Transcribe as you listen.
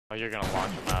Oh, you're gonna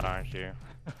launch him out, aren't you?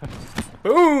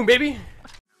 Boom, baby!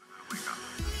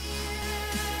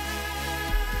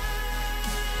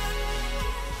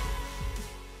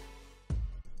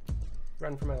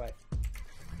 Run for my life.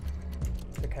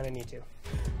 I kind of need to.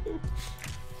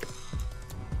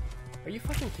 Are you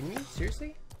fucking kidding me?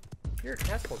 Seriously? You're an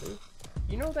asshole, dude.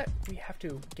 You know that we have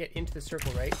to get into the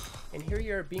circle, right? And here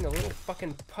you are being a little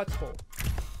fucking putzhole.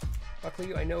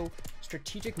 Luckily, I know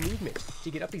strategic movement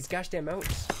to get up these gosh damn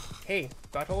mountains. Hey,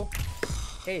 butthole.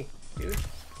 Hey, dude.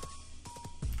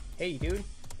 Hey, dude.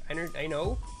 I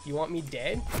know you want me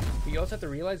dead, but you also have to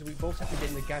realize we both have to get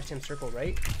in the gosh damn circle,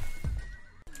 right?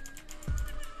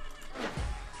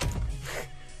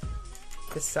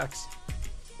 This sucks.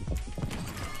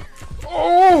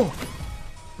 Oh!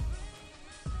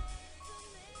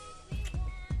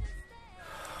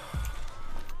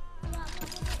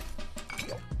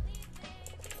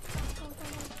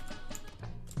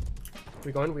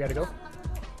 We going? We gotta go?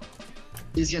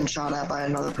 He's getting shot at by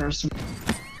another person.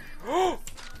 Oh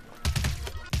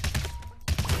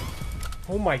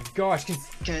my gosh.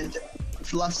 Okay,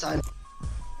 left side.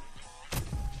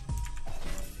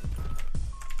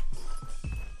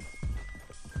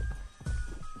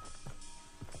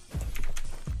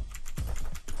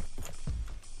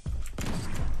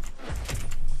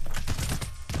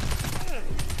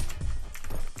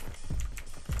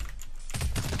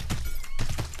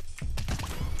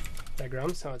 That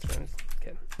Grumps? Oh, it's friends.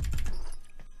 Okay.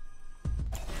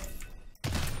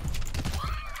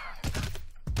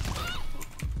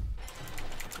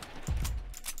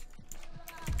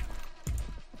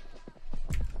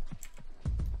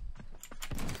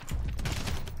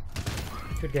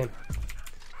 Good game.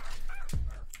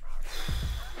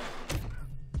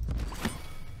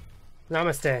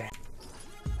 Namaste.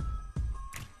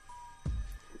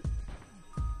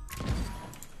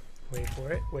 Wait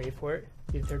for it, wait for it.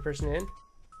 Be the third person in.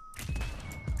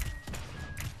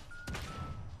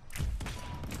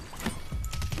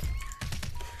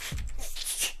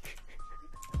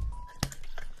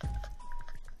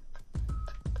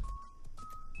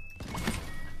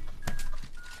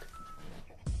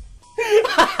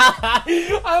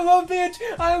 I'm a bitch!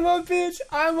 I'm a bitch!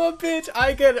 I'm a bitch!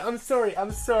 I get it. I'm sorry.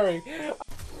 I'm sorry.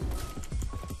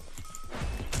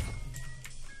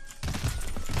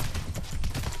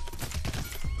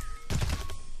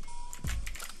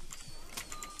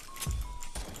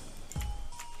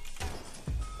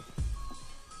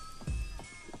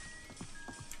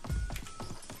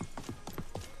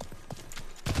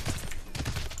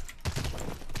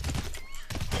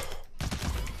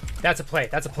 That's a play.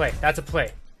 That's a play. That's a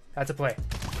play. That's a play.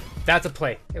 That's a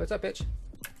play. Hey, what's up, bitch?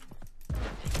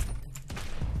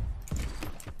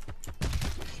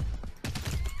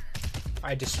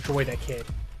 I destroyed that kid.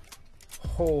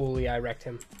 Holy, I wrecked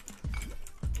him.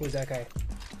 Who's that guy?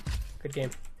 Good game.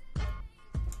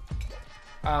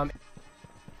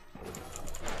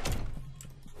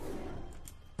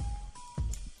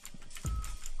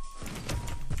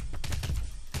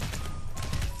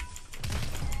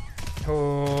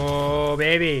 Oh,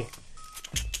 baby.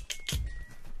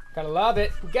 Gotta love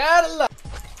it. Gotta love it.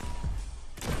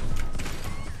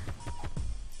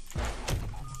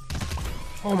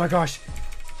 Oh my gosh.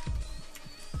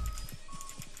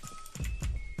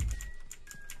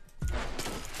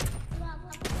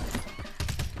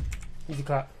 Easy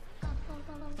clap.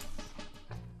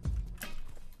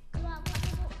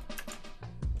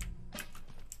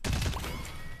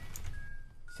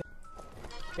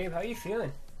 Babe, how you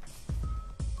feeling?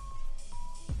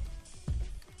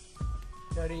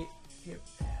 Nutty, if you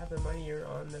have the money, you're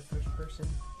on the first person.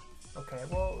 Okay,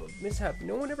 well, mishap.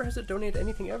 No one ever has to donate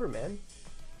anything ever, man.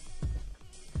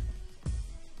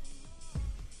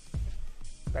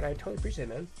 But I totally appreciate it,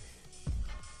 man.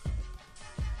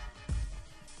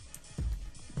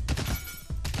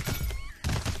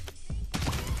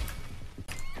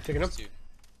 Chicken up. 2.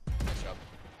 Nice job.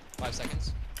 5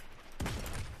 seconds.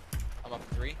 I'm up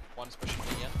 3. One's pushing me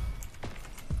again.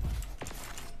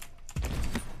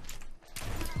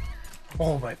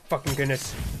 Oh my fucking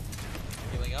goodness.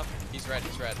 Healing up. He's red.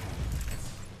 He's red.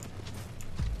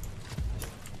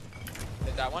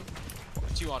 Hit that one.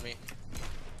 2 on me.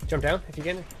 Jump down if you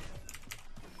can.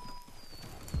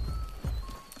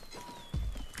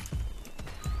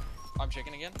 I'm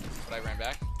chicken again, but I ran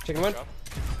back. Chicken one.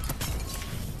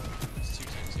 There's 2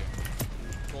 teams here.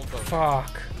 Gold boat.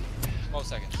 Fuck. 12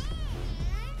 seconds.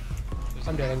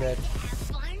 I'm dead, I'm dead.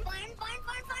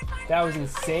 That was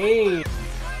insane.